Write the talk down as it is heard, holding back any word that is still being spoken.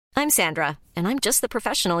I'm Sandra, and I'm just the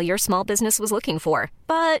professional your small business was looking for.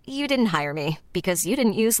 But you didn't hire me because you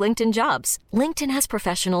didn't use LinkedIn Jobs. LinkedIn has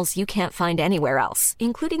professionals you can't find anywhere else,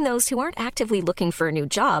 including those who aren't actively looking for a new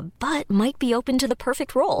job, but might be open to the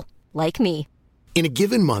perfect role, like me. In a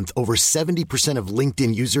given month, over 70% of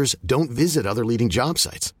LinkedIn users don't visit other leading job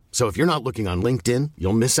sites. So if you're not looking on LinkedIn,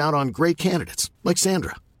 you'll miss out on great candidates like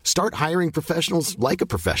Sandra. Start hiring professionals like a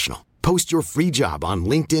professional. Post your free job on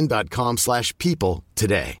linkedin.com/people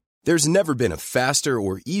today. There's never been a faster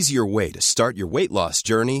or easier way to start your weight loss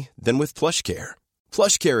journey than with PlushCare.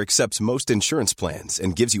 PlushCare accepts most insurance plans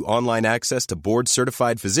and gives you online access to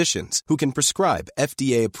board-certified physicians who can prescribe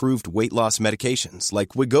FDA-approved weight loss medications like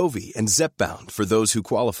Wegovy and Zepbound for those who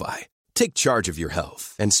qualify. Take charge of your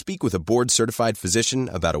health and speak with a board-certified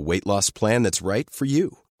physician about a weight loss plan that's right for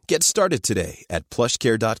you. Get started today at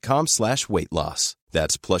plushcare.com/weight loss.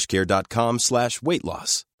 That's plushcare.com/weight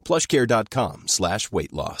loss.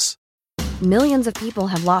 plushcare.com/weight loss. Millions of people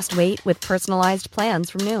have lost weight with personalized plans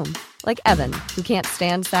from Noom. Like Evan, who can't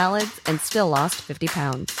stand salads and still lost 50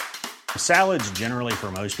 pounds. Salads generally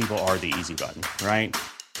for most people are the easy button, right?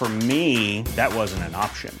 For me, that wasn't an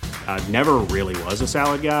option. I never really was a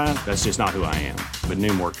salad guy. That's just not who I am. But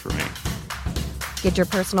Noom worked for me. Get your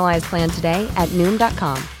personalized plan today at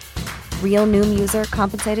Noom.com. Real Noom user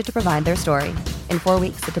compensated to provide their story. In 4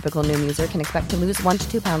 weeks, the typical Noom user can expect to lose 1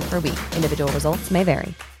 to 2 pounds per week. Individual results may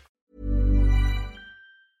vary.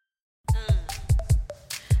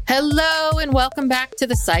 Hello and welcome back to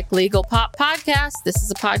the Psych Legal Pop Podcast. This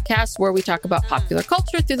is a podcast where we talk about popular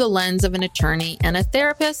culture through the lens of an attorney and a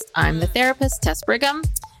therapist. I'm the therapist, Tess Brigham.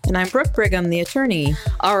 And I'm Brooke Brigham, the attorney.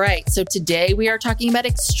 All right, so today we are talking about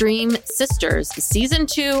Extreme Sisters, Season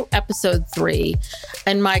 2, Episode 3.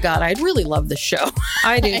 And my God, I really love this show.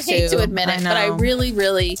 I do, I too. hate to admit it, but I really,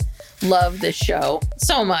 really love this show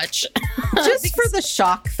so much. Just for the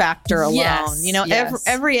shock factor alone. Yes, you know, yes.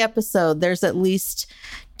 every episode, there's at least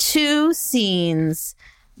 2 scenes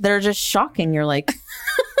that are just shocking. You're like,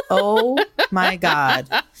 oh my God.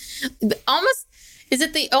 Almost, is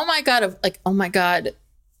it the oh my God of like, oh my God,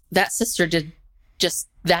 that sister did just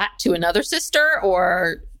that to another sister,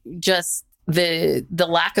 or just the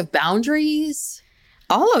lack of boundaries?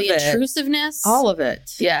 All of the it. Intrusiveness? All of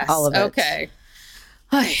it. Yes. All of it. Okay.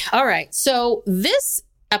 All right. So this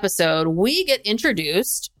episode, we get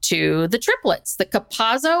introduced to the triplets, the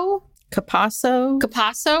Capasso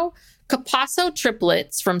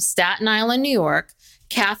triplets from Staten Island, New York,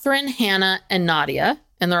 Catherine, Hannah, and Nadia.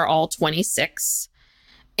 And they're all 26.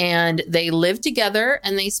 And they live together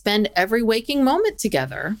and they spend every waking moment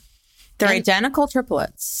together. They're identical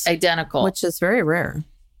triplets. Identical. Which is very rare.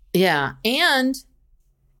 Yeah. And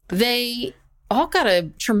they all got a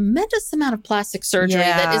tremendous amount of plastic surgery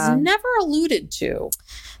that is never alluded to.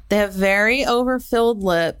 They have very overfilled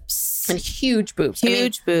lips. And huge boobs.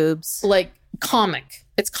 Huge boobs. Like comic.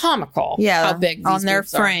 It's comical how big these on their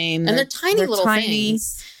boobs are. frame. And they're tiny little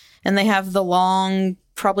things. And they have the long,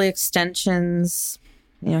 probably extensions,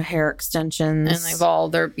 you know, hair extensions. And they've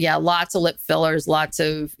all, lots of lip fillers, lots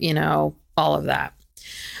of, you know, all of that.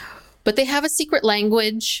 But they have a secret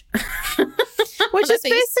language. Which is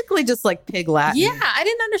basically just like Pig Latin. Yeah, I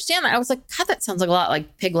didn't understand that. I was like, God, that sounds like a lot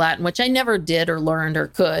like Pig Latin, which I never did or learned or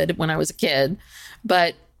could when I was a kid.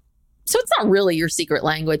 But so it's not really your secret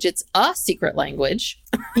language. It's a secret language.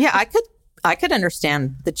 Yeah, I could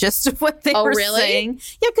understand the gist of what they were saying.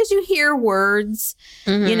 Yeah, because you hear words,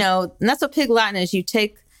 you know, and that's what Pig Latin is. You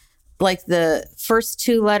take like the first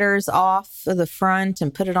 2 letters off of the front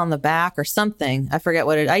and put it on the back or something. I forget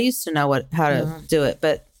what I used to know how to do it,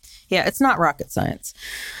 but yeah, it's not rocket science.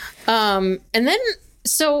 And then,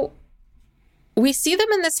 so we see them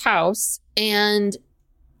in this house and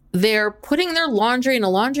they're putting their laundry in a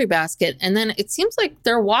laundry basket. And then it seems like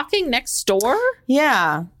they're walking next door.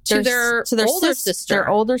 Yeah. To their older sister. Their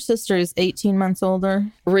older sister is 18 months older.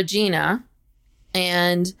 Regina.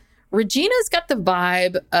 And Regina's got the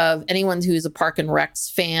vibe of anyone who's a Park and Rec's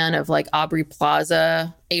fan of like Aubrey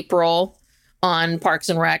Plaza, April on Parks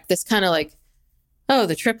and Rec. This kind of like, oh,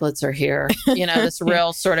 the triplets are here. You know, this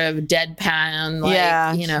real sort of deadpan,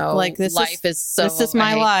 like, you know, like this is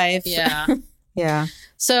my life. Yeah. Yeah.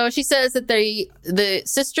 So she says that the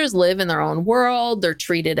sisters live in their own world. They're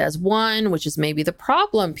treated as one, which is maybe the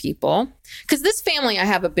problem, people. Because this family, I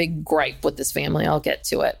have a big gripe with this family. I'll get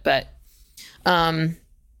to it. But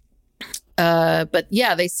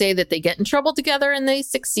yeah, they say that they get in trouble together and they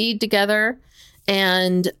succeed together.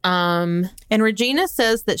 And Regina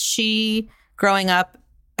says that she, growing up,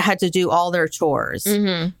 had to do all their chores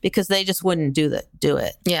because they just wouldn't do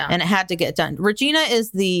it. Yeah. And it had to get done. Regina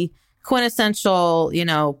is the quintessential,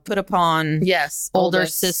 put upon older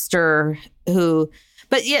sister who,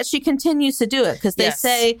 but yet she continues to do it because they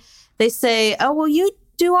say, oh, well, you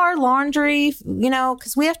do our laundry,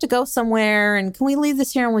 because we have to go somewhere, and can we leave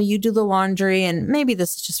this here and will you do the laundry? And maybe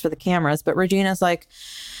this is just for the cameras, but Regina's like,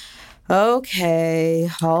 okay,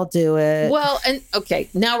 I'll do it. Well, and okay,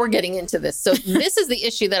 now we're getting into this. So this is the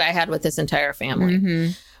issue that I had with this entire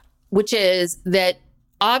family, which is that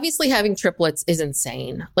obviously having triplets is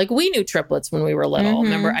insane. Like, we knew triplets when we were little.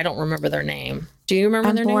 Remember, I don't remember their name. Do you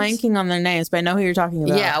remember their names? I'm blanking on their names, but I know who you're talking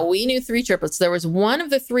about. Yeah, we knew 3 triplets. There was one of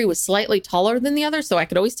the 3 was slightly taller than the other, so I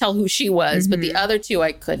could always tell who she was, but the other 2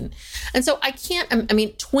 I couldn't. And so I can't,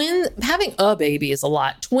 having a baby is a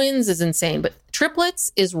lot. Twins is insane, but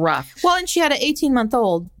triplets is rough. Well, and she had an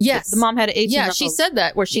 18-month-old. Yes. The mom had an 18-month-old. Yeah, she said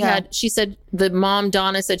that, where she said the mom,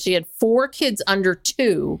 Donna, said she had 4 kids under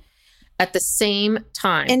 2 at the same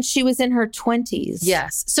time. And she was in her 20s.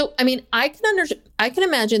 Yes. So, I can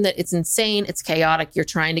imagine that it's insane. It's chaotic. You're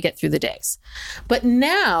trying to get through the days. But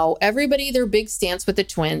now their big stance with the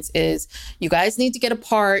twins is you guys need to get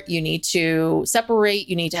apart. You need to separate.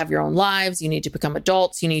 You need to have your own lives. You need to become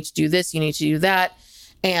adults. You need to do this. You need to do that.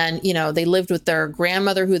 And, they lived with their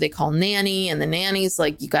grandmother, who they call Nanny. And the nanny's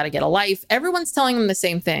like, you got to get a life. Everyone's telling them the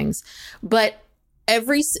same things. But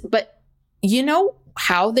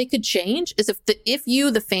how they could change is if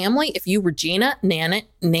you, Regina,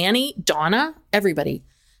 Nanny, Donna, everybody,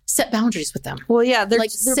 set boundaries with them. Well, yeah, they're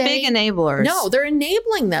big enablers. No, they're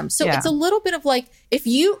enabling them. So it's a little bit of like,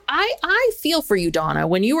 I feel for you, Donna,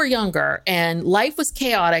 when you were younger and life was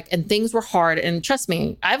chaotic and things were hard. And trust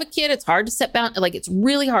me, I have a kid. It's hard to set boundaries. Like, it's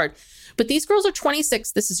really hard. But these girls are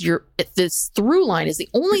 26. This through line is the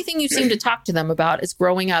only thing you seem to talk to them about is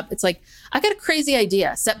growing up. It's like, I got a crazy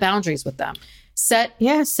idea. Set boundaries with them. Say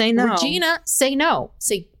no. Regina, say no.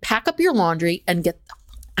 Say, pack up your laundry and get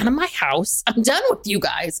out of my house. I'm done with you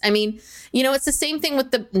guys. It's the same thing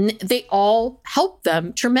with they all help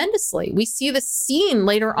them tremendously. We see the scene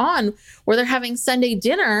later on where they're having Sunday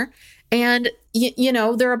dinner and,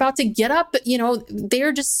 they're about to get up, but,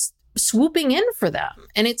 they're just swooping in for them.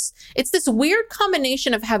 And it's this weird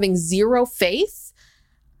combination of having zero faith,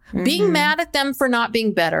 being mad at them for not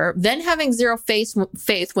being better, then having zero faith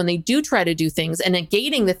when they do try to do things and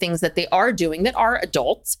negating the things that they are doing that are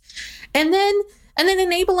adults, and then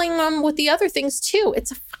enabling them with the other things too.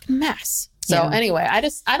 It's a fucking mess. So anyway, I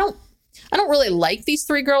don't really like these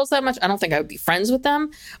 3 girls that much. I don't think I would be friends with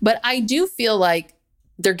them, but I do feel like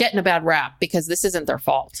they're getting a bad rap because this isn't their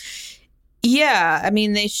fault. Yeah.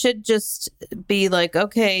 They should just be like,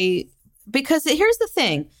 okay, because here's the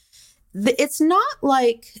thing. It's not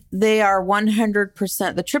like they are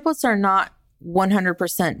 100%. The triplets are not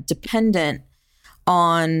 100% dependent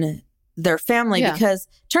on their family because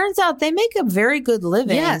turns out they make a very good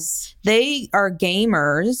living. Yes. They are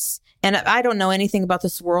gamers. And I don't know anything about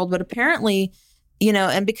this world, but apparently,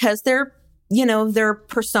 and because their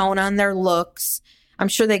persona and their looks, I'm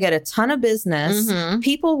sure they get a ton of business.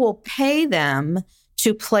 People will pay them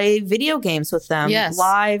to play video games with them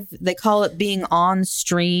live. They call it being on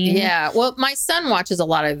stream. Yeah. Well, my son watches a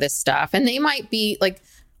lot of this stuff, and they might be like,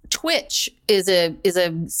 Twitch is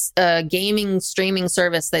a gaming streaming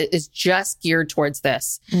service that is just geared towards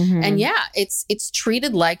this. And it's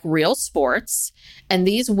treated like real sports. And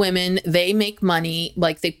these women, they make money,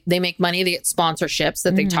 like they make money, they get sponsorships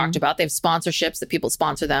that they talked about. They have sponsorships that people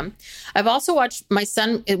sponsor them. I've also watched, my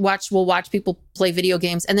son will watch people play video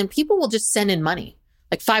games, and then people will just send in money,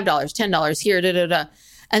 like $5, $10 here,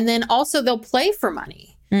 and then also they'll play for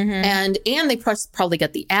money. And they probably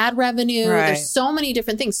get the ad revenue. Right. There's so many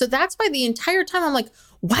different things. So that's why the entire time I'm like,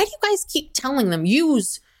 why do you guys keep telling them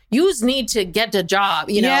yous need to get a job?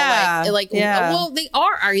 Well, they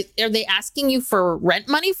are. Are they asking you for rent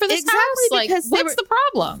money for this house? Like, what's the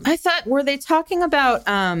problem? I thought, were they talking about,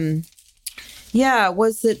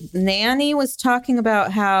 was it Nanny was talking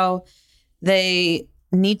about how they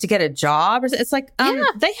need to get a job? It's like, they have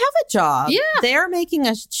a job. Yeah. They're making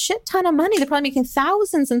a shit ton of money. They're probably making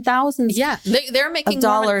thousands and thousands they're making of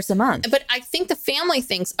dollars a month. But I think the family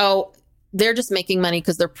thinks, they're just making money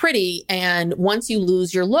because they're pretty. And once you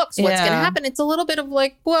lose your looks, what's going to happen? It's a little bit of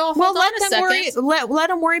like, hold on a second. Let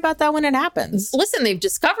them worry about that when it happens. Listen, they've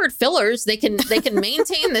discovered fillers. They can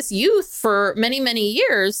maintain this youth for many, many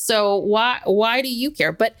years. So why do you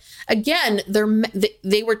care? But again,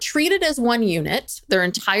 they were treated as one unit their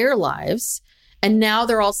entire lives. And now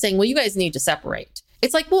they're all saying, well, you guys need to separate.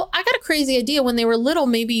 It's like, well, I got a crazy idea. When they were little,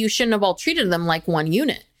 maybe you shouldn't have all treated them like one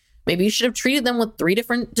unit. Maybe you should have treated them with 3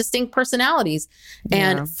 different distinct personalities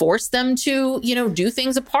and forced them to, do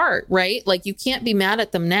things apart, right? Like, you can't be mad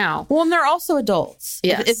at them now. Well, and they're also adults.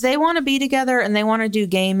 Yes. If they want to be together and they want to do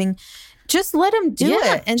gaming, just let them do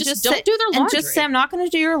it. And just don't do their laundry. And just say, I'm not going to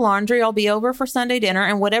do your laundry. I'll be over for Sunday dinner.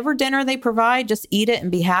 And whatever dinner they provide, just eat it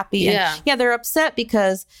and be happy. Yeah. And they're upset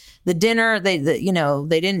because the dinner, they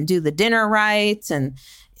didn't do the dinner right. And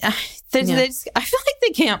I feel like they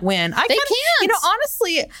can't win. They can't.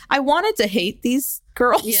 Honestly, I wanted to hate these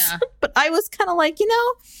girls, but I was kind of like,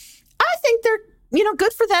 I think they're,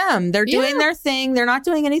 good for them. They're doing their thing. They're not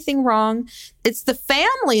doing anything wrong. It's the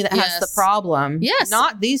family that has the problem. Yes.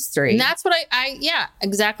 Not these 3. And that's what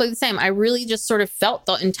exactly the same. I really just sort of felt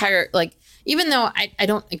the entire, like, even though I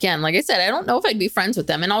don't, again, like I said, I don't know if I'd be friends with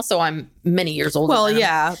them. And also I'm many years older than them.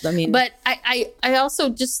 Yeah. I mean, but I also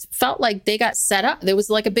just felt like they got set up. There was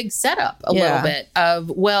like a big setup a little bit of,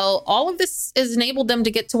 well, all of this has enabled them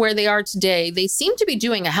to get to where they are today. They seem to be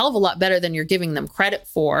doing a hell of a lot better than you're giving them credit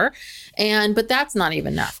for. But that's not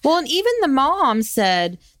even enough. Well, and even the mom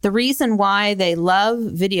said the reason why they love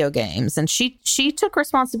video games, and she took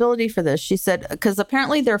responsibility for this. She said, because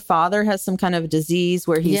apparently their father has some kind of disease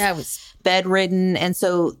where he's bedridden. And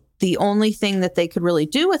so the only thing that they could really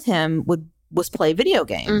do with him was play video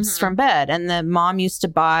games from bed. And the mom used to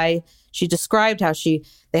buy, she described how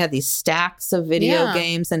they had these stacks of video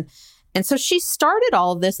games. And so she started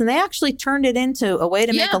all of this, and they actually turned it into a way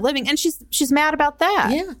to make a living. And she's mad about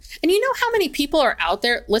that. Yeah. And you know how many people are out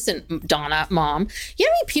there? Listen, Donna, Mom, you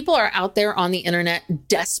know how many people are out there on the internet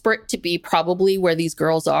desperate to be probably where these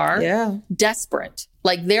girls are? Yeah. Desperate.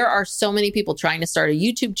 Like, there are so many people trying to start a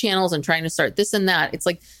YouTube channels and trying to start this and that. It's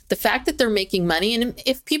like the fact that they're making money, and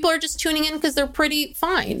if people are just tuning in because they're pretty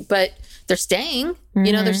fine, but they're staying,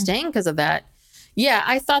 they're staying because of that. Yeah,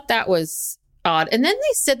 I thought that was odd. And then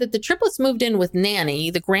they said that the triplets moved in with Nanny,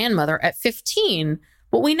 the grandmother, at 15,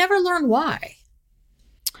 but we never learned why.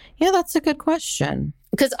 Yeah, that's a good question.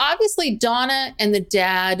 Because obviously Donna and the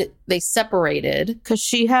dad, they separated. Because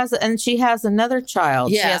she has another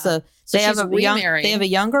child. Yeah. They have a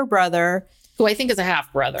younger brother. Who I think is a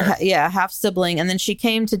half brother. Half sibling. And then she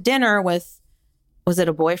came to dinner with, was it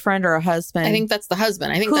a boyfriend or a husband? I think that's the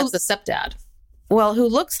husband. I think that's the stepdad. Well, who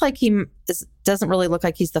looks like doesn't really look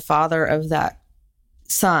like he's the father of that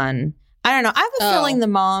son. I don't know. I have a feeling the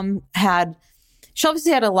mom she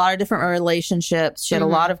obviously had a lot of different relationships. She had a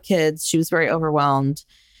lot of kids. She was very overwhelmed.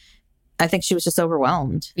 I think she was just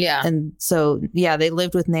overwhelmed. Yeah. And so, they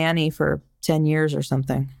lived with Nanny for 10 years or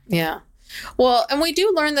something. Yeah. Well, and we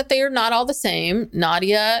do learn that they are not all the same.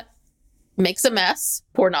 Nadia makes a mess.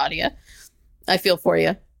 Poor Nadia. I feel for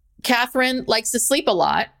you. Catherine likes to sleep a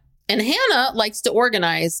lot. And Hannah likes to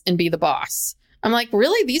organize and be the boss. I'm like,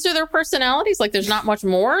 really? These are their personalities? Like, there's not much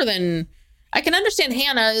more than... I can understand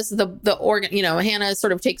Hannah is Hannah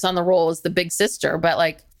sort of takes on the role as the big sister, but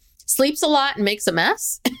like sleeps a lot and makes a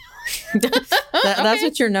mess. That's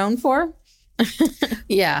what you're known for?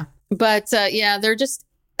 Yeah. But they're just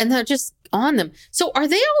on them. So are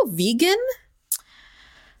they all vegan?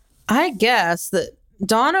 I guess that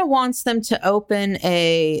Donna wants them to open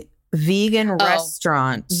a vegan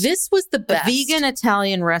restaurant. This was the best. A vegan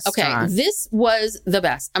Italian restaurant. Okay, this was the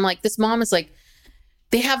best. I'm like, this mom is like,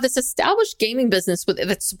 they have this established gaming business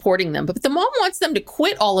that's supporting them, but the mom wants them to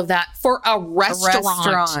quit all of that for a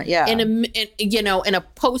restaurant yeah. in a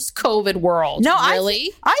post-COVID world. No,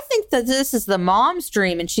 really? I think that this is the mom's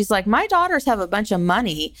dream, and she's like, my daughters have a bunch of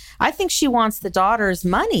money. I think she wants the daughters'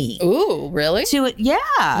 money. Ooh, really? To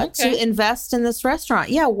invest in this restaurant.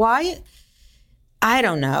 Yeah, why? I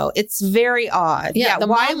don't know. It's very odd. Yeah, the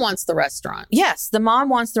mom wants the restaurant. Yes, the mom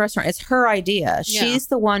wants the restaurant. It's her idea. Yeah. She's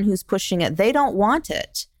the one who's pushing it. They don't want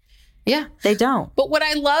it. Yeah. They don't. But what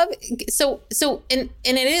I love, and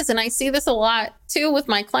it is, and I see this a lot too with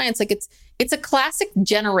my clients, like it's a classic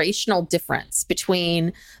generational difference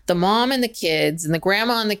between the mom and the kids and the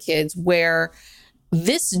grandma and the kids, where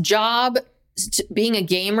this job, being a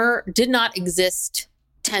gamer, did not exist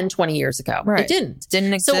 10, 20 years ago. Right. It didn't.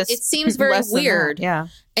 Didn't exist. So it seems very weird. Yeah.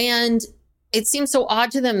 And it seems so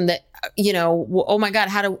odd to them that, oh my God,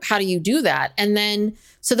 how do you do that? And then,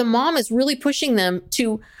 so the mom is really pushing them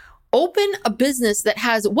to open a business that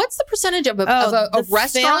has, what's the percentage of a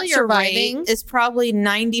restaurant surviving? Rate is probably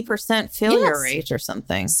 90% failure rate or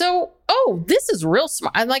something. So, this is real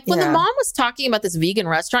smart. I'm like, when the mom was talking about this vegan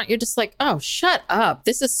restaurant, you're just like, oh, shut up.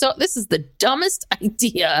 This is the dumbest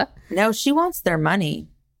idea. No, she wants their money.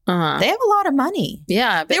 Uh-huh. They have a lot of money.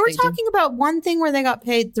 Yeah. They were talking about one thing where they got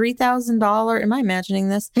paid $3,000. Am I imagining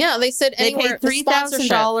this? Yeah, they said they paid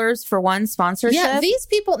 $3,000 for one sponsorship. Yeah, these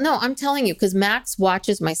people, no, I'm telling you, because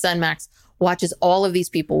my son Max watches all of these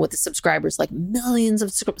people with the subscribers, like millions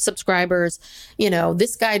of subscribers. You know,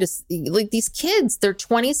 this guy just like these kids, they're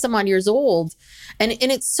 20 some odd years old. And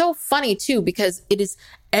it's so funny too, because it is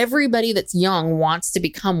everybody that's young wants to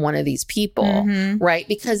become one of these people, right?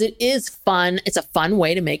 Because it is fun. It's a fun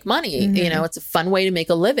way to make money. You know, it's a fun way to make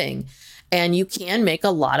a living, and you can make a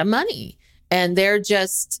lot of money. And they're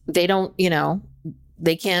just, they don't, you know,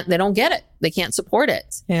 they don't get it. They can't support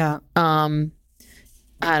it. Yeah.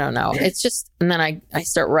 I don't know. It's just, and then I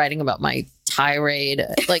start writing about my tirade.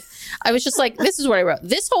 Like, I was just like, this is what I wrote.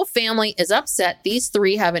 This whole family is upset. These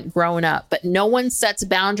three haven't grown up, but no one sets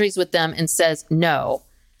boundaries with them and says no.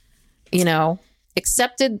 You know,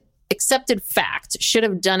 accepted fact. Should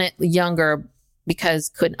have done it younger because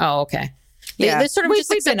couldn't. Oh, okay. They're sort of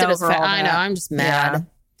just accepted as fact. I know. I'm just mad.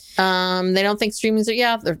 Yeah. They don't think streamings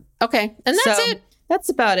are. They're okay, and that's it. That's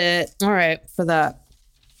about it. All right,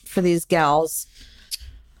 for these gals.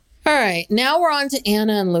 All right, now we're on to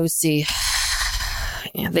Anna and Lucy.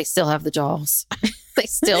 Yeah, they still have the dolls. They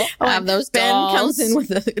still have those dolls. Ben comes in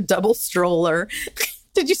with a double stroller.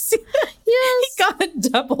 Did you see that? Yes. He got a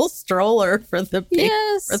double stroller for the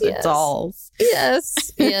dolls.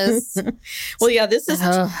 Yes. Yes. Well, yeah, this is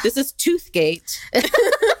Toothgate.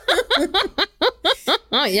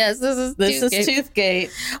 Oh, yes, this is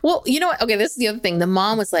Toothgate. Well, you know what? Okay, this is the other thing. The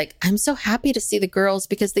mom was like, I'm so happy to see the girls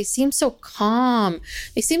because they seem so calm.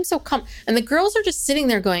 And the girls are just sitting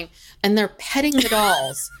there going, and they're petting the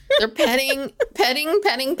dolls. They're petting.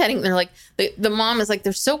 They're like, the mom is like,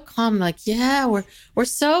 they're so calm. Like, yeah, we're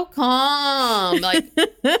so calm. Like,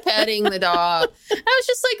 petting the dog. I was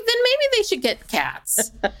just like, then maybe they should get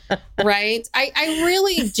cats. Right? I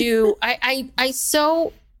really do.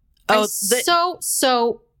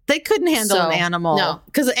 They couldn't handle an animal. No.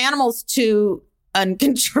 Because the animal's too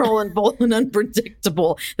uncontrollable and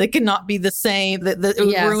unpredictable. They cannot be the same. It would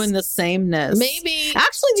ruin the sameness. Maybe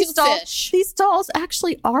actually these dolls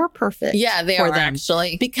actually are perfect. Yeah, they are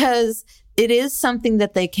actually. Because it is something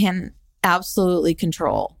that they can absolutely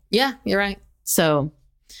control. Yeah, you're right. So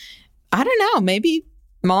I don't know. Maybe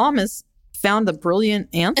mom has found a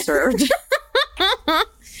brilliant answer.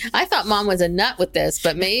 I thought mom was a nut with this,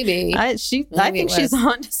 but maybe. I think she's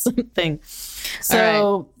onto something.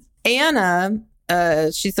 So Anna,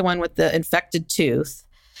 she's the one with the infected tooth,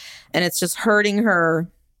 and it's just hurting her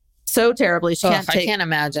so terribly. I can't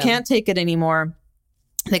imagine. Can't take it anymore.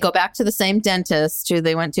 They go back to the same dentist who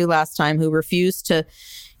they went to last time, who refused to,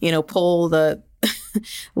 pull the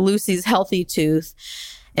Lucy's healthy tooth.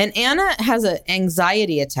 And Anna has an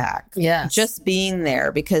anxiety attack. Yeah, just being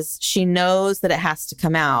there because she knows that it has to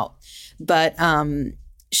come out, but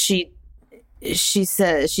she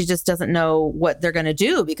says she just doesn't know what they're going to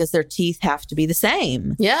do because their teeth have to be the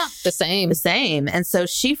same. Yeah, the same. And so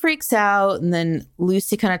she freaks out, and then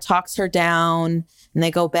Lucy kind of talks her down, and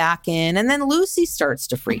they go back in, and then Lucy starts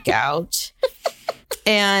to freak out.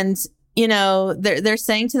 And they're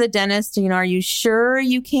saying to the dentist, are you sure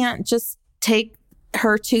you can't just take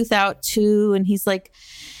her tooth out too? And he's like,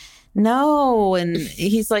 no. And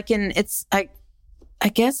he's like, I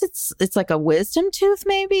guess it's like a wisdom tooth,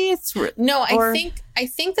 maybe. I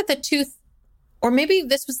think that the tooth, or maybe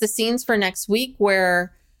this was the scenes for next week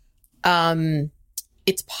where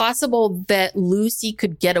it's possible that Lucy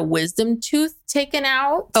could get a wisdom tooth taken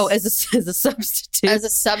out. Oh, as a substitute. As a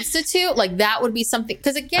substitute, like that would be something.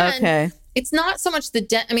 Because again, it's not so much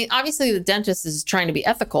obviously the dentist is trying to be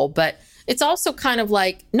ethical, but it's also kind of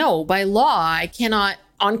like, no, by law, I cannot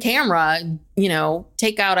on camera,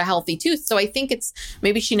 take out a healthy tooth. So I think it's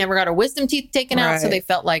maybe she never got her wisdom teeth taken out. So they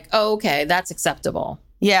felt like, oh, okay, that's acceptable.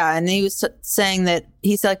 Yeah. And he was saying that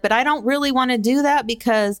he's like, but I don't really want to do that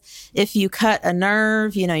because if you cut a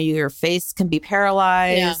nerve, your face can be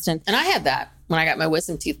paralyzed. Yeah. And I had that when I got my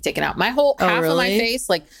wisdom teeth taken out. My whole half of my face,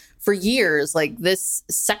 like, for years, like this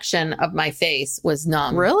section of my face was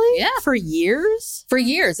numb. Really? Yeah. For years? For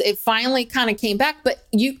years. It finally kind of came back, but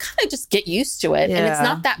you kind of just get used to it. Yeah. And it's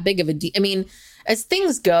not that big of a deal. I mean, as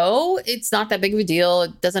things go, it's not that big of a deal.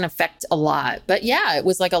 It doesn't affect a lot. But yeah, it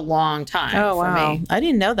was like a long time for me. I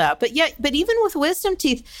didn't know that. But even with wisdom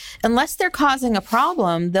teeth, unless they're causing a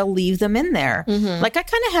problem, they'll leave them in there. Mm-hmm. Like I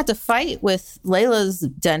kind of had to fight with Layla's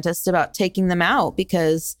dentist about taking them out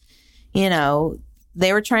because,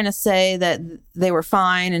 they were trying to say that they were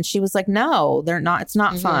fine. And she was like, no, they're not. It's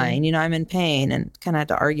not fine. I'm in pain, and kind of had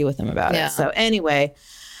to argue with them about it. So anyway,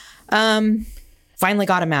 finally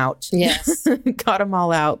got them out. Yes. Got them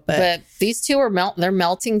all out. But these two are they're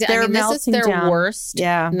melting down. This is their worst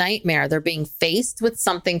nightmare. They're being faced with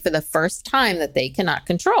something for the first time that they cannot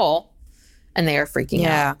control, and they are freaking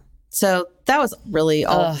out. So that was really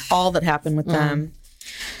all that happened with them.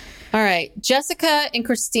 All right. Jessica and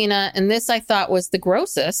Christina, and this I thought was the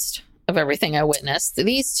grossest of everything I witnessed.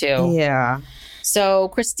 These two. Yeah. So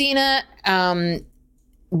Christina,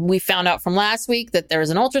 we found out from last week that there was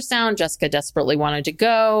an ultrasound. Jessica desperately wanted to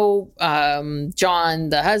go. John,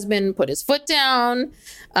 the husband, put his foot down.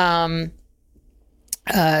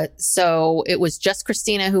 So it was just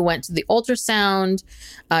Christina who went to the ultrasound.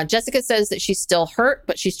 Jessica says that she's still hurt,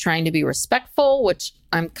 but she's trying to be respectful, which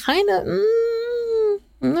I'm kind of,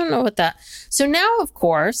 I don't know about that. So now, of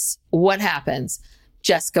course, what happens?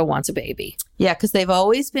 Jessica wants a baby. Yeah, because they've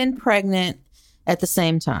always been pregnant at the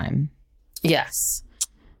same time. Yes.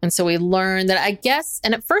 And so we learned that, I guess,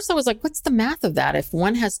 and at first I was like, what's the math of that if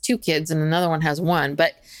one has 2 kids and another one has 1?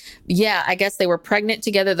 But yeah, I guess they were pregnant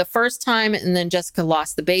together the first time, and then Jessica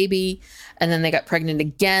lost the baby, and then they got pregnant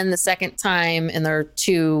again the second time, and their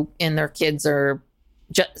kids are,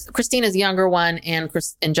 Christina's younger one and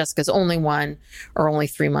Jessica's only one are only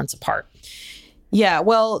 3 months apart. Yeah,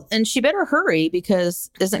 well, and she better hurry because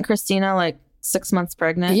isn't Christina like 6 months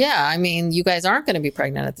pregnant? Yeah, I mean, you guys aren't going to be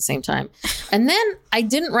pregnant at the same time. And then I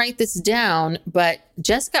didn't write this down, but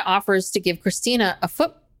Jessica offers to give Christina a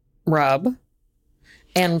foot rub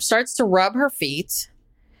and starts to rub her feet.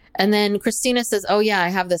 And then Christina says, oh, yeah, I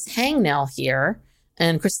have this hangnail here.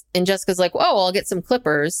 And Jessica's like, oh, well, I'll get some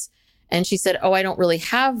clippers. And she said, oh, I don't really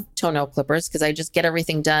have toenail clippers because I just get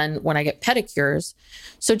everything done when I get pedicures.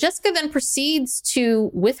 So Jessica then proceeds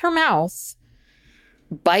to, with her mouth,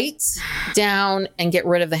 bite down and get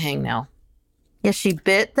rid of the hangnail. Yeah, she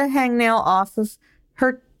bit the hangnail off of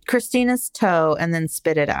Christina's toe and then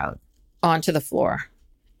spit it out onto the floor.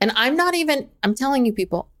 And I'm telling you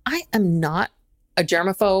people, I am not a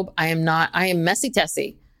germaphobe. I am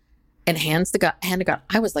messy-tessy. And hand to God,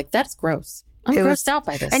 I was like, that's gross. I'm grossed out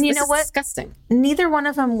by this. And you know what? Disgusting. Neither one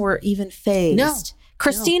of them were even phased. No.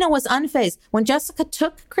 Christina was unfazed. When Jessica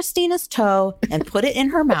took Christina's toe and put it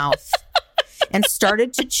in her mouth and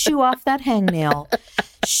started to chew off that hangnail,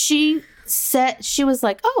 she was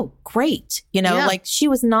like, oh, great. Like she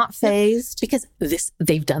was not phased. Because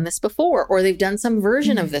they've done this before, or they've done some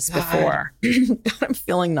version of this before. God, I'm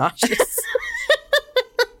feeling nauseous.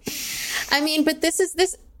 I mean, but this,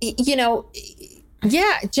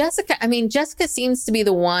 yeah, Jessica seems to be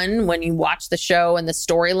the one, when you watch the show and the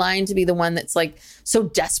storyline, to be the one that's like so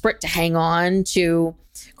desperate to hang on to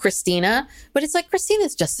Christina. But it's like,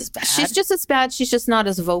 Christina's just as bad. She's just as bad. She's just not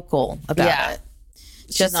as vocal about it.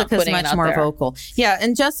 Jessica's much more vocal. Yeah.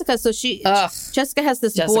 And Jessica, Jessica has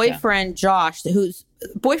this boyfriend, Josh, who's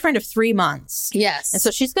boyfriend of 3 months. Yes. And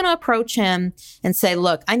so she's going to approach him and say,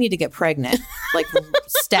 look, I need to get pregnant, like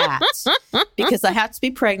stat, because I have to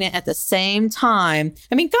be pregnant at the same time.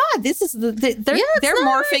 I mean, God, this is they're nice.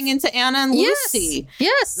 Morphing into Anna and Lucy.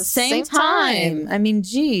 Yes. The same time. I mean,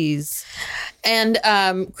 geez. And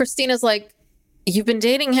Christina's like, you've been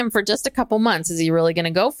dating him for just a couple months. Is he really going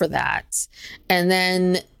to go for that? And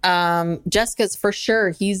then Jessica's for sure,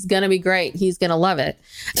 he's going to be great. He's going to love it.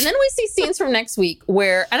 And then we see scenes from next week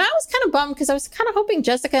where, and I was kind of bummed because I was kind of hoping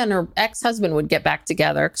Jessica and her ex-husband would get back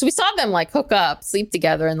together, because we saw them like hook up, sleep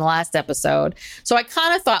together in the last episode. So I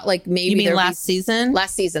kind of thought like maybe. You mean last season?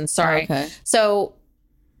 Last season, sorry. Oh, okay. So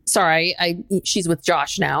sorry, she's with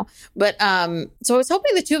Josh now. But so I was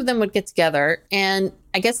hoping the two of them would get together, and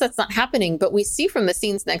I guess that's not happening. But we see from the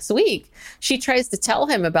scenes next week, she tries to tell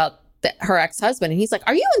him about her ex-husband, and he's like,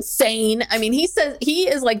 are you insane? I mean, he says he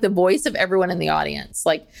is like the voice of everyone in the audience.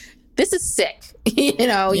 Like, this is sick. You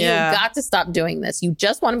got to stop doing this. You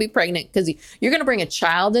just want to be pregnant because you're going to bring a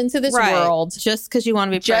child into this world. Just because you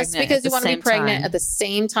want to be pregnant. Just because you want to be pregnant at the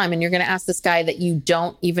same time, and you're going to ask this guy that you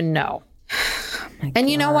don't even know. And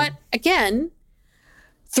you know what? Again,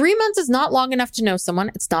 3 months is not long enough to know someone.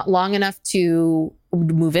 It's not long enough to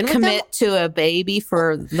move in with them. Commit to a baby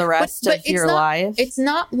for the rest of your life. It's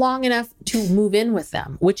not long enough to move in with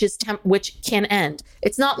them, which can end.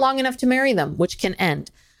 It's not long enough to marry them, which can end.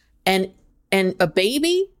 And a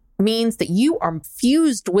baby means that you are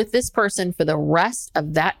fused with this person for the rest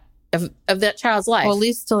of that child's life. Well, at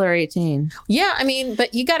least till they're 18. Yeah, I mean,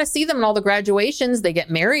 but you got to see them in all the graduations. They get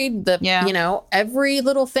married. Every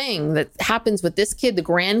little thing that happens with this kid, the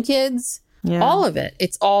grandkids, all of it.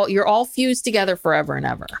 It's all, you're all fused together forever and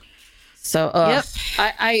ever. So,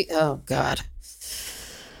 oh God.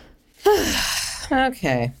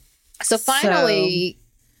 Okay. So finally,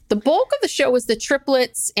 the bulk of the show was the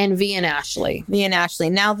triplets and V and Ashley.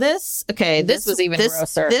 Now this was even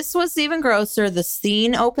grosser. This was even grosser. The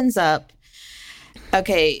scene opens up.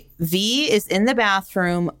 Okay, V is in the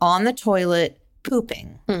bathroom on the toilet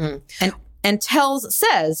pooping, and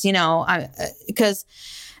says, because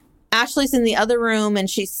Ashley's in the other room and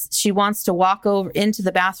she wants to walk over into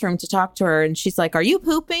the bathroom to talk to her. And she's like, "Are you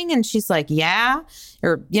pooping?" And she's like, "Yeah."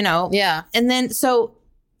 Or, Yeah. And then so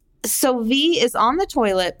V is on the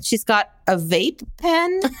toilet. She's got a vape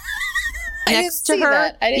pen next to her.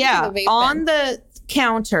 That. I didn't see the vape on pen. the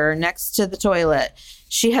counter next to the toilet.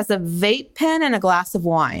 She has a vape pen and a glass of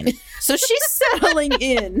wine. So she's settling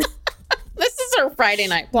in. This is her Friday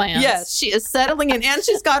night plans. Yes, she is settling in, and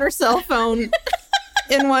she's got her cell phone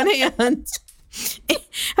in one hand.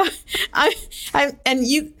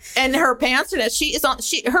 And her pants are she is on.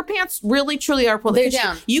 Her pants really truly are pulled. They're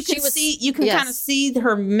down. You can kind of see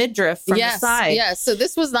her midriff from the side. Yes. So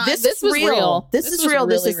this was not. This was real. real. This is real.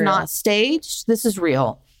 This is not staged. This is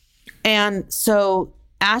real. And so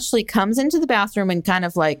Ashley comes into the bathroom and kind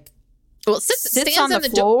of like stands on the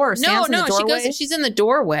floor. No. She's in the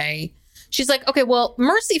doorway. She's like, "Okay, well,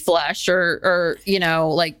 Mercy Flush or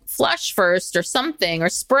like flush first or something or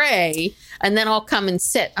spray, and then I'll come and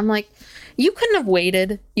sit." I'm like, you couldn't have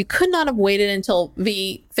waited. You could not have waited until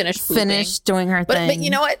V finished doing her thing. But you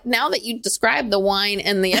know what? Now that you described the wine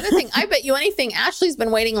and the other thing, I bet you anything, Ashley's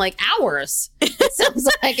been waiting like hours. It sounds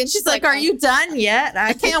like, and she's like, "Are you done yet?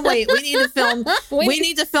 I can't wait. We need to film. we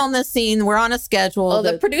need to film this scene. We're on a schedule." Well,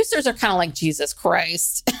 the producers are kind of like, Jesus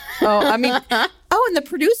Christ. And the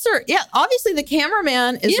producer, obviously the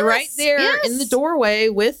cameraman is right there in the doorway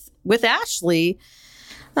with Ashley.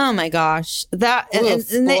 Oh my gosh, they're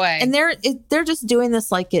just doing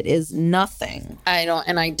this like it is nothing. I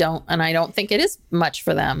don't think it is much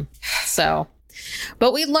for them. So,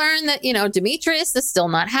 but we learned that Demetrius is still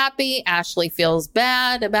not happy. Ashley feels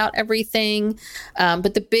bad about everything,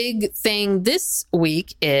 but the big thing this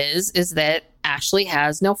week is that Ashley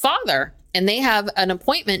has no father, and they have an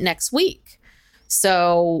appointment next week.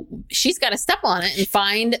 So she's got to step on it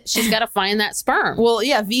and she's got to find that sperm. Well,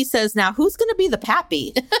 yeah, V says, "Now who's going to be the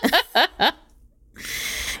pappy?"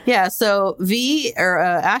 Yeah, so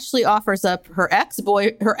Ashley offers up her ex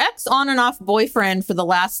on and off boyfriend for the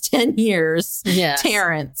last 10 years,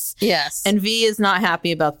 Terrence. Yes. And V is not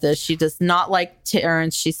happy about this. She does not like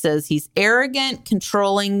Terrence. She says he's arrogant,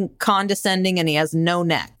 controlling, condescending, and he has no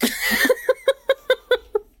neck.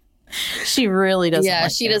 She really doesn't like him.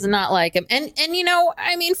 She does not like him. And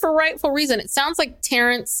for rightful reason. It sounds like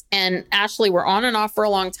Terrence and Ashley were on and off for a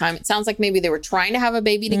long time. It sounds like maybe they were trying to have a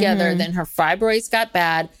baby together. Mm-hmm. Then her fibroids got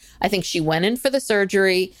bad. I think she went in for the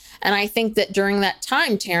surgery. And I think that during that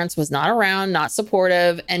time, Terrence was not around, not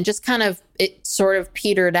supportive, and just it sort of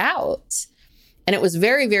petered out. And it was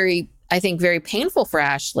very, very, I think, very painful for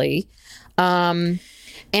Ashley. And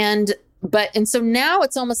so now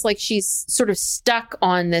it's almost like she's sort of stuck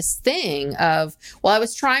on this thing of, well, I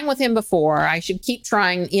was trying with him before. I should keep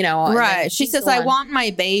trying, Right. She says, "I want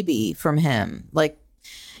my baby from him." Like,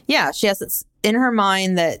 she has it in her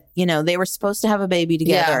mind that, they were supposed to have a baby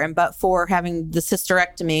together. Yeah. And but for having the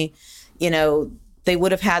hysterectomy, they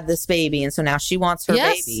would have had this baby. And so now she wants her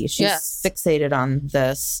baby. She's fixated on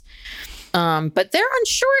this. But they're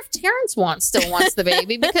unsure if Terrence still wants the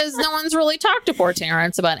baby because no one's really talked to poor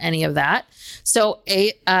Terrence about any of that. So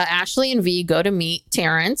Ashley and V go to meet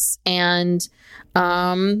Terrence, and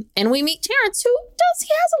we meet Terrence, who he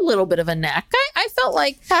has a little bit of a neck. I felt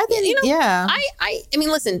like, I mean,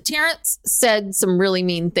 listen, Terrence said some really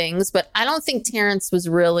mean things, but I don't think Terrence was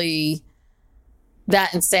really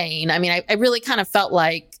that insane. I mean, I really kind of felt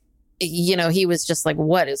like, he was just like,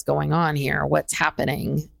 what is going on here? What's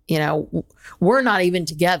happening? We're not even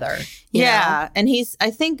together. You know? And he said, I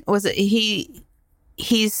don't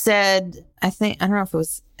know if it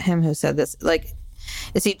was him who said this, like,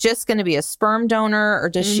 is he just going to be a sperm donor, or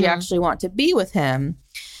does she actually want to be with him?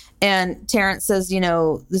 And Terrence says,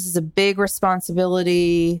 this is a big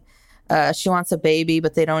responsibility. She wants a baby,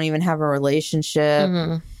 but they don't even have a relationship.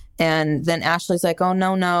 Mm-hmm. And then Ashley's like, "Oh,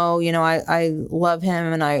 no, I love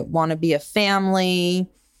him and I want to be a family."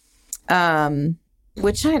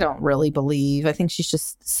 Which I don't really believe. I think she's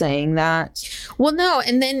just saying that. Well, no.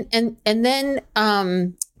 And then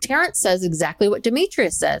Terrence says exactly what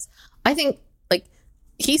Demetrius says. I think, like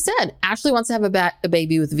he said, Ashley wants to have a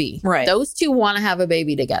baby with V. Right. Those two want to have a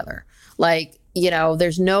baby together. Like,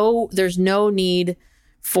 there's no need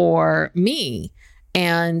for me.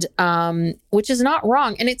 And which is not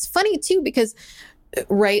wrong. And it's funny too, because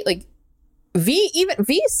like V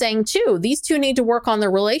is saying too, these two need to work on their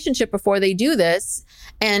relationship before they do this.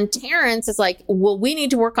 And Terrence is like, well, we need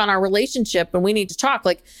to work on our relationship and we need to talk.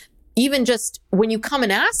 Like, even just when you come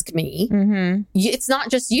and ask me, it's not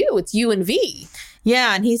just you, it's you and V.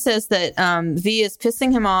 Yeah. And he says that V is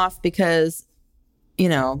pissing him off because,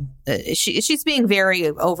 she's being very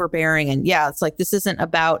overbearing. And it's like, this isn't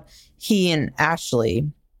about he and Ashley.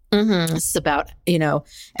 Mm-hmm. This is about,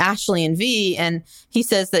 Ashley and V. And he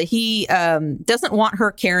says that he doesn't want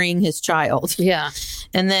her carrying his child. Yeah.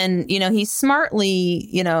 And then, he smartly,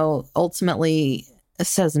 ultimately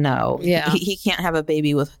says no. Yeah. He can't have a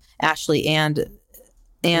baby with Ashley and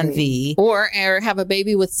V. Or have a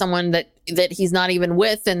baby with someone that he's not even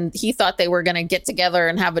with, and he thought they were going to get together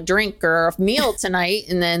and have a drink or a meal tonight,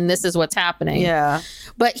 and then this is what's happening. Yeah.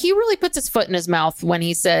 But he really puts his foot in his mouth when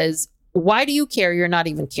he says, "Why do you care? You're not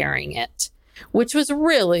even carrying it." Which was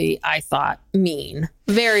really, I thought, mean.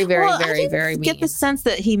 Very, very, very, very mean. I get the sense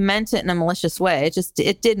that he meant it in a malicious way.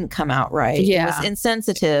 It didn't come out right. Yeah. It was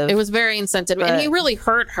insensitive. It was very insensitive. And he really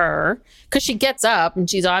hurt her because she gets up and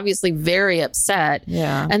she's obviously very upset.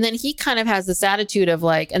 Yeah. And then he kind of has this attitude of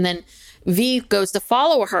like, and then V goes to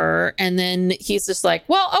follow her. And then he's just like,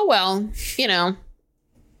 well,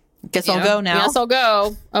 Guess I'll go now. Guess I'll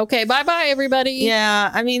go. Okay, bye-bye, everybody.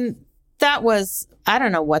 Yeah. I mean, that was... I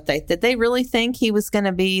don't know what did they really think he was going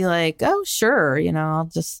to be like, oh, sure,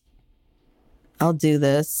 I'll do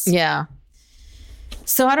this. Yeah.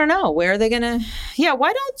 So I don't know. Where are they going to,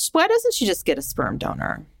 why doesn't she just get a sperm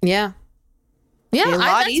donor? Yeah. Yeah. It'd be a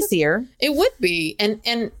lot easier. It would be.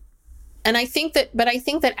 And I think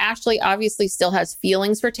that Ashley obviously still has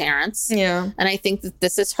feelings for Terrence. Yeah. And I think that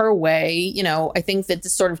this is her way. I think that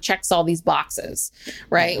this sort of checks all these boxes,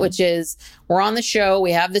 right? Which is, we're on the show.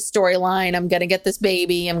 We have this storyline. I'm going to get this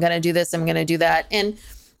baby. I'm going to do this. I'm going to do that. And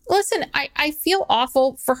listen, I feel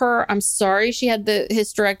awful for her. I'm sorry she had the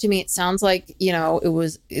hysterectomy. It sounds like,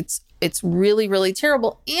 it's really, really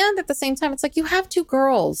terrible. And at the same time, it's like, you have two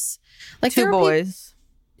girls. Like two boys.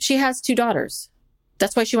 She has two daughters.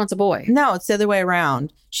 That's why she wants a boy. No, it's the other way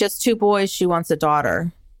around. She has two boys. She wants a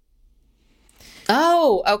daughter.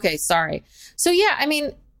 Oh, okay. Sorry. So, yeah, I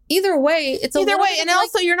mean, either way, it's either way. And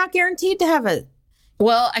also, you're not guaranteed to have it.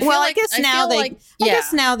 Well, I guess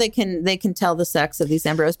now they can tell the sex of these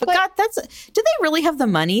embryos. But God, do they really have the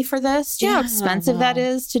money for this? Do you know how expensive that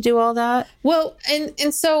is to do all that? Well,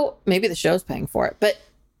 and so maybe the show's paying for it, but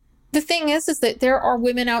the thing is that there are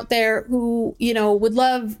women out there who, would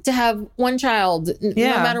love to have one child, no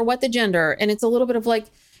matter what the gender. And it's a little bit of like,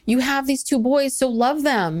 you have these two boys, so love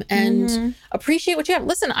them and appreciate what you have.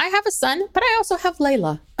 Listen, I have a son, but I also have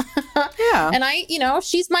Layla. Yeah. And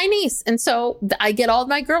she's my niece. And so I get all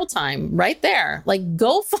my girl time right there. Like,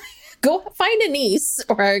 go find a niece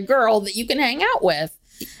or a girl that you can hang out with.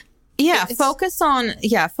 Yeah, focus on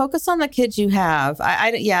the kids you have. I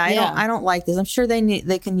don't like this. I'm sure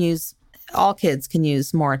all kids can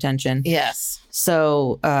use more attention. Yes.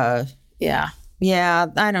 So, yeah,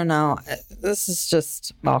 I don't know. This is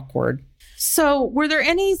just awkward. So,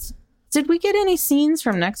 did we get any scenes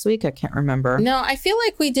from next week? I can't remember. No, I feel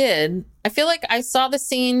like we did. I feel like I saw the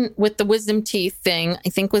scene with the wisdom teeth thing. I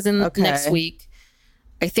think was in next week.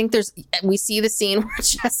 I think we see the scene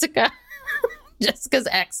where Jessica's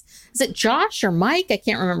ex, is it Josh or Mike? I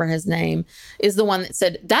can't remember his name, is the one that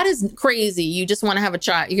said, that is crazy. You just want to have a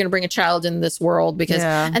child. You're going to bring a child into this world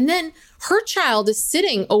and then her child is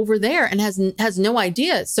sitting over there and has no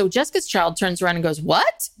idea. So Jessica's child turns around and goes,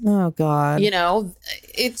 what? Oh God.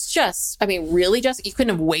 It's just, I mean, really, Jessica, you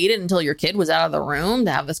couldn't have waited until your kid was out of the room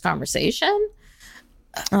to have this conversation.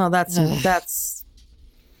 Oh, that's,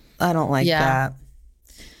 I don't like that.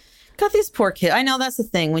 God, these poor kids. I know that's the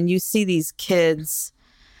thing. When you see these kids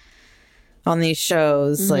on these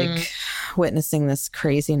shows, like witnessing this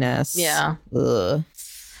craziness. Yeah. Ugh.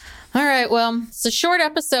 All right. Well, it's a short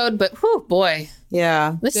episode, but whew, boy.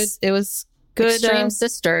 Yeah. It was good. Extreme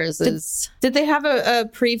Sisters Did they have a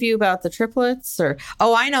preview about the triplets?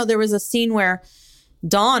 Oh, I know. There was a scene where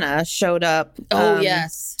Donna showed up.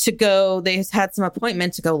 Yes. To go. They had some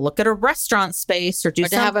appointment to go look at a restaurant space or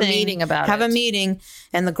something. Have a meeting about it. Have a meeting.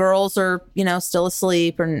 And the girls are, still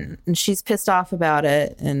asleep and she's pissed off about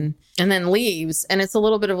it. And then leaves. And it's a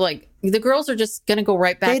little bit of like, the girls are just going to go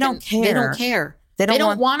right back. They don't care. They don't care. They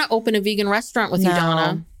don't want to open a vegan restaurant with you,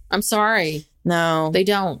 Donna. I'm sorry. No. They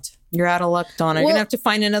don't. You're out of luck, Donna. You're going to have to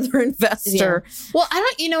find another investor. Yeah. Well,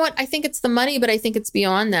 you know what? I think it's the money, but I think it's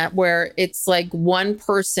beyond that, where it's like one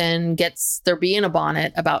person gets their bee in a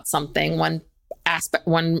bonnet about something, one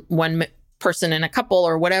person in a couple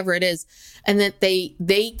or whatever it is, and that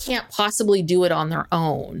they can't possibly do it on their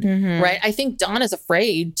own. Mm-hmm. Right. I think Donna's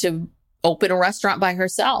afraid to open a restaurant by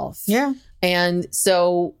herself. Yeah. And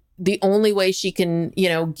so the only way she can,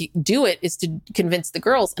 do it is to convince the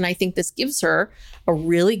girls. And I think this gives her a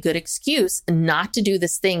really good excuse not to do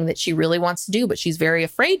this thing that she really wants to do, but she's very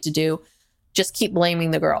afraid to do. Just keep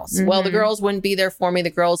blaming the girls. Mm-hmm. Well, the girls wouldn't be there for me.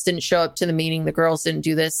 The girls didn't show up to the meeting. The girls didn't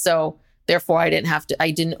do this. So therefore I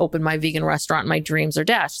didn't open my vegan restaurant. My dreams are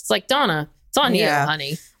dashed. It's like, Donna, It's on you,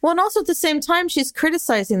 honey. Well, and also at the same time, she's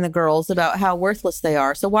criticizing the girls about how worthless they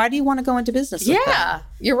are. So why do you want to go into business with them?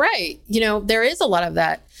 You're right. There is a lot of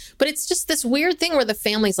that. But it's just this weird thing where the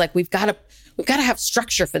family's like, we've got to have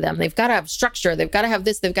structure for them. They've got to have structure. They've got to have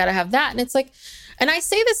this. They've got to have that. And it's like, and I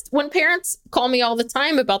say this when parents call me all the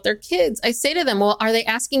time about their kids. I say to them, well, are they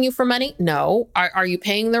asking you for money? No. Are you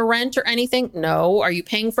paying their rent or anything? No. Are you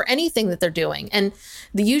paying for anything that they're doing? And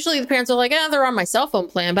usually the parents are like, they're on my cell phone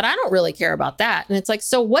plan, but I don't really care about that. And it's like,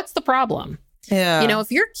 so what's the problem? Yeah.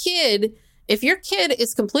 If your kid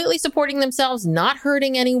is completely supporting themselves, not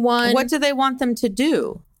hurting anyone. What do they want them to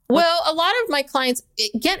do? Well, a lot of my clients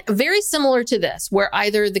get very similar to this, where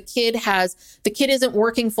either the kid isn't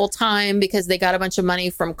working full time because they got a bunch of money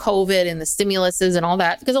from COVID and the stimuluses and all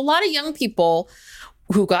that. Because a lot of young people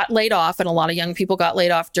who got laid off, and a lot of young people got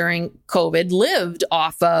laid off during COVID, lived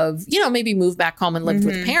off of, maybe moved back home and lived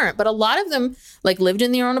with a parent. But a lot of them lived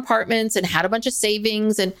in their own apartments and had a bunch of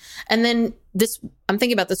savings. And then I'm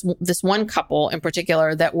thinking about this one couple in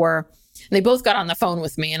particular they both got on the phone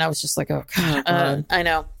with me, and I was just like, oh God, I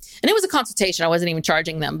know. And it was a consultation. I wasn't even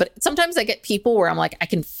charging them. But sometimes I get people where I'm like, I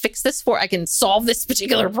can solve this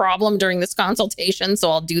particular problem during this consultation.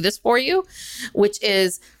 So I'll do this for you,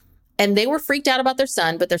 and they were freaked out about their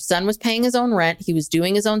son, but their son was paying his own rent. He was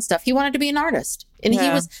doing his own stuff. He wanted to be an artist. And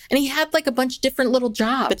he had a bunch of different little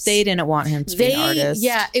jobs. But they didn't want him to be an artist.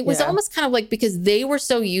 Yeah. It was almost kind of because they were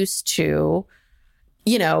so used to,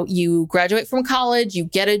 you graduate from college, you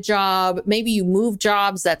get a job, maybe you move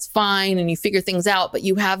jobs, that's fine. And you figure things out, but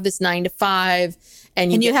you have this 9 to 5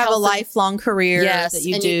 and you have a lifelong career that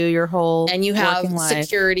you do your whole and you have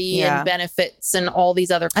security and benefits and all these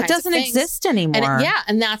other kinds of things. It doesn't exist anymore.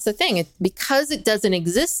 And that's the thing. Because it doesn't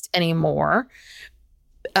exist anymore,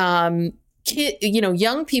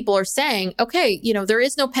 young people are saying, okay, there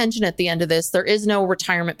is no pension at the end of this. There is no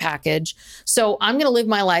retirement package. So I'm going to live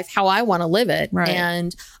my life how I want to live it. Right.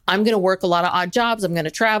 And I'm going to work a lot of odd jobs. I'm going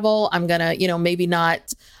to travel. I'm going to,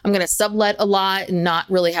 I'm going to sublet a lot and not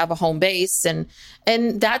really have a home base. And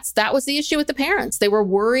that was the issue with the parents. They were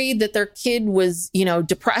worried that their kid was,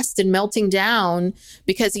 depressed and melting down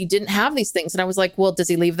because he didn't have these things. And I was like, well, does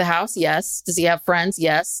he leave the house? Yes. Does he have friends?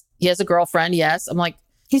 Yes. He has a girlfriend? Yes. I'm like,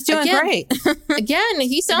 he's doing great. Again,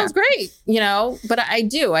 he sounds great, but I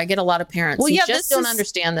get a lot of parents who just don't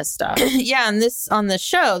understand this stuff. And on the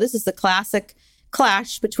show, this is the classic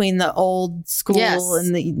clash between the old school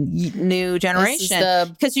and the new generation.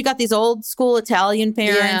 Because you got these old school Italian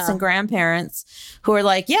parents and grandparents who are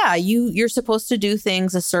like, you're supposed to do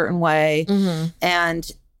things a certain way. Mm-hmm. And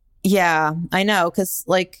I know. Because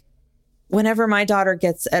whenever my daughter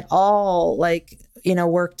gets at all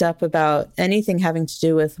worked up about anything having to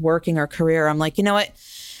do with working or career, I'm like, you know what?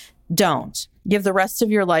 Don't. Give the rest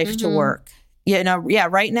of your life to work.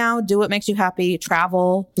 Right now, do what makes you happy.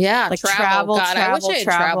 Travel. Yeah, travel. God, I wish I had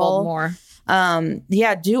traveled more.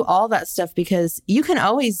 Do all that stuff because you can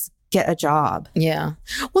always get a job. Yeah.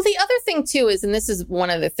 Well, the other thing too is, and this is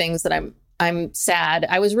one of the things that I'm sad.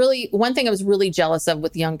 One thing I was really jealous of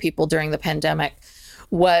with young people during the pandemic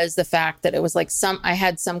was the fact that it was I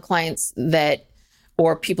had some clients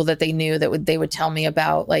or people that they knew that they would tell me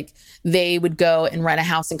about, they would go and rent a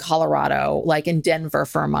house in Colorado, in Denver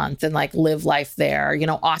for a month and live life there,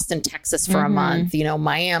 Austin, Texas for a month,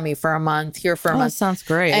 Miami for a month, here for a month. That sounds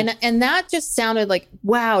great. And that just sounded like,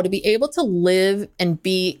 wow, to be able to live and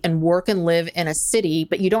be and work and live in a city,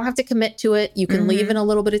 but you don't have to commit to it. You can leave in a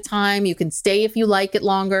little bit of time. You can stay if you like it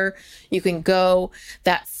longer. You can go.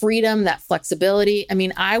 That freedom, that flexibility. I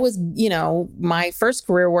mean, I was, my first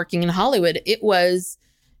career working in Hollywood,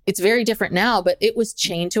 it's very different now, but it was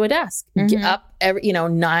chained to a desk. Get up every,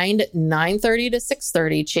 9:30 to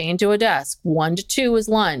 6:30, chained to a desk. 1 to 2 is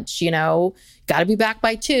lunch, got to be back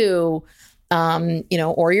by 2,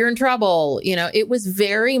 or you're in trouble. It was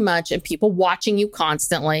very much, and people watching you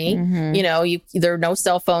constantly, there are no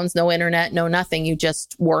cell phones, no internet, no nothing. You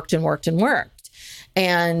just worked and worked and worked.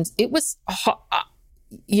 And it was,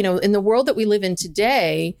 in the world that we live in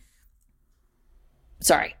today,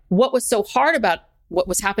 what was so hard about what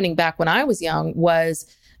was happening back when I was young was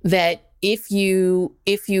that if you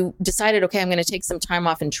decided, okay, I'm going to take some time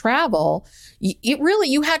off and travel,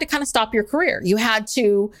 you had to kind of stop your career. You had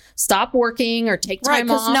to stop working or take time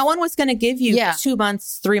off. Because no one was going to give you 2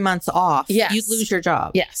 months, 3 months off. Yes. You'd lose your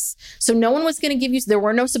job. Yes. So no one was going to give you, there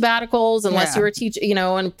were no sabbaticals unless you were a teacher,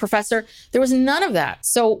 and a professor. There was none of that.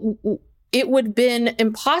 So it would have been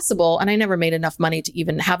impossible. And I never made enough money to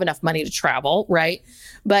even have enough money to travel. Right.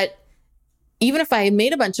 But even if I had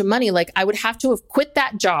made a bunch of money, like I would have to have quit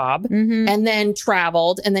that job and then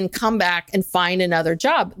traveled and then come back and find another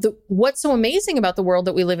job. What's so amazing about the world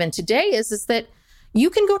that we live in today is that you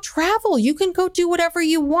can go travel. You can go do whatever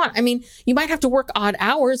you want. I mean, you might have to work odd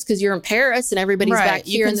hours because you're in Paris and everybody's back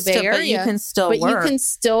here in the Bay Area. But you can still work. You can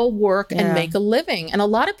still work and make a living. And a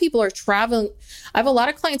lot of people are traveling. I have a lot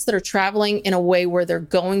of clients that are traveling in a way where they're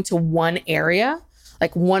going to one area,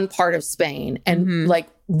 like one part of Spain, and like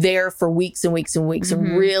there for weeks and weeks and weeks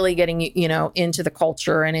and really getting, into the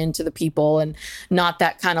culture and into the people, and not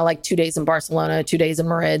that kind of like 2 days in Barcelona, 2 days in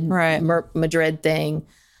Madrid thing.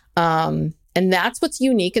 And that's what's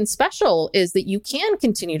unique and special, is that you can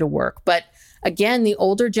continue to work. But again, the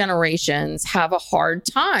older generations have a hard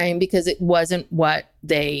time because it wasn't what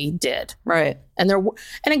they did. Right. And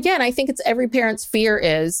again, I think it's every parent's fear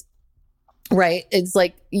is, right. It's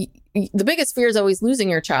like the biggest fear is always losing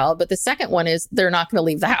your child. But the second one is they're not going to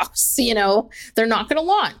leave the house. They're not going to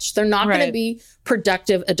launch. They're not going to be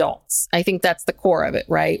productive adults. I think that's the core of it,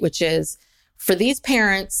 right? Which is, for these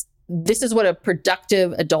parents, this is what a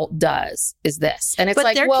productive adult does, is this. And it's but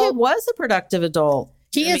like, their kid was a productive adult.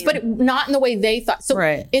 He is, but not in the way they thought. So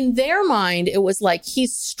in their mind, it was like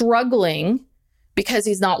he's struggling because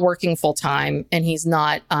he's not working full time, and he's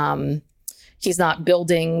not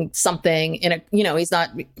building something in a, he's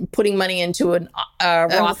not putting money into a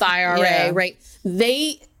Roth IRA, right?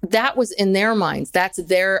 That was in their minds. That's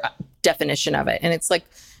their definition of it. And it's like,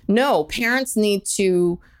 no, parents need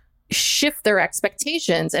to shift their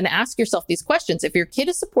expectations and ask yourself these questions. If your kid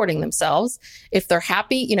is supporting themselves, if they're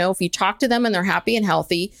happy, if you talk to them and they're happy and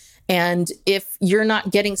healthy, and if you're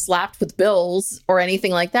not getting slapped with bills or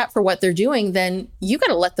anything like that for what they're doing, then you got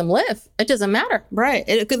to let them live. It doesn't matter. Right.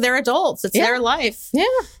 They're adults. It's their life.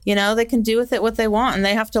 Yeah. They can do with it what they want, and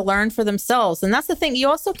they have to learn for themselves. And that's the thing. You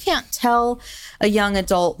also can't tell a young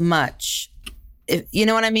adult much. You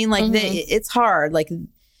know what I mean? Like it's hard. Like,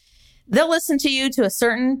 they'll listen to you to a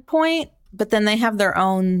certain point, but then they have their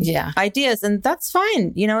own ideas, and that's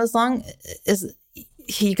fine. As long as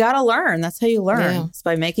you got to learn. That's how you learn. Yeah. It's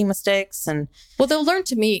by making mistakes. And they'll learn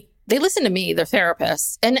to me. They listen to me, their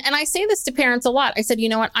therapists. And I say this to parents a lot. I said, you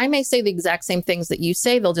know what? I may say the exact same things that you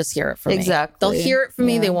say. They'll just hear it from me. Exactly. They'll hear it from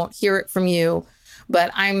me. They won't hear it from you.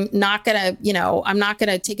 But I'm not going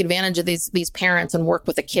to, take advantage of these parents and work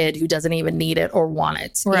with a kid who doesn't even need it or want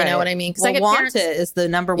it. Right. You know what I mean? Because I get parents, it is the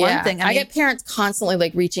number one thing. I get parents constantly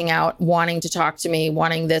like reaching out, wanting to talk to me,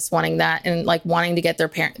 wanting this, wanting that, and like wanting to get their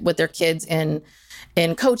with their kids in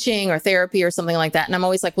coaching or therapy or something like that. And I'm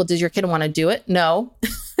always like, well, does your kid want to do it? No.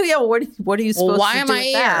 Yeah. Well, what are you supposed why to am do I with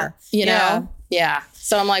here? That? Yeah.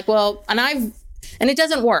 So I'm like, well, and it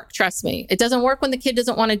doesn't work. Trust me. It doesn't work when the kid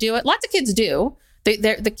doesn't want to do it. Lots of kids do.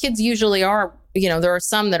 The kids usually are, there are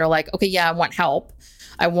some that are like, okay, yeah, I want help.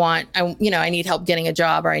 I need help getting a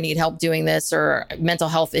job, or I need help doing this, or mental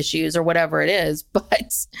health issues, or whatever it is.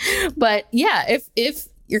 But yeah, if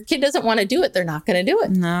your kid doesn't want to do it, they're not going to do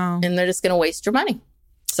it. No. And they're just going to waste your money.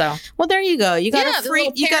 So, well, there you go. You got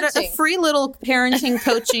a free little parenting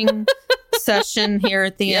coaching session here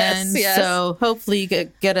at the end. Yes. So hopefully you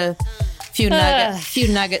get a few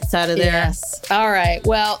nuggets out of there. Yes. All right.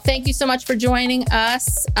 Well, thank you so much for joining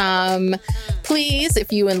us. Please,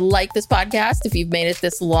 if you like this podcast, if you've made it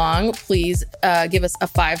this long, please give us a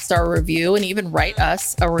 5-star review, and even write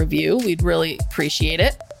us a review. We'd really appreciate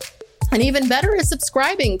it. And even better is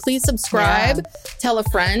subscribing. Please subscribe. Yeah. Tell a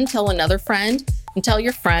friend, tell another friend, and tell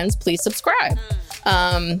your friends, please subscribe.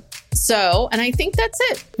 And I think that's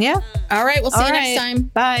it. Yeah. All right. We'll see you next time.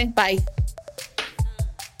 Bye. Bye.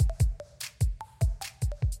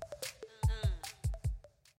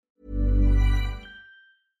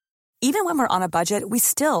 Even when we're on a budget, we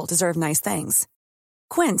still deserve nice things.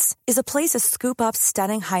 Quince is a place to scoop up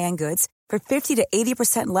stunning high-end goods for 50 to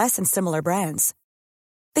 80% less than similar brands.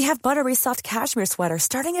 They have buttery soft cashmere sweaters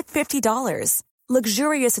starting at $50,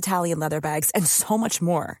 luxurious Italian leather bags, and so much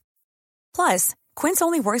more. Plus, Quince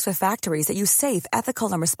only works with factories that use safe,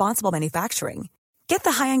 ethical, and responsible manufacturing. Get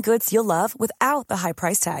the high-end goods you'll love without the high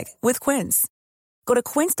price tag with Quince. Go to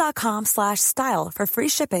quince.com/style for free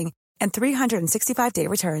shipping and 365-day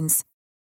returns.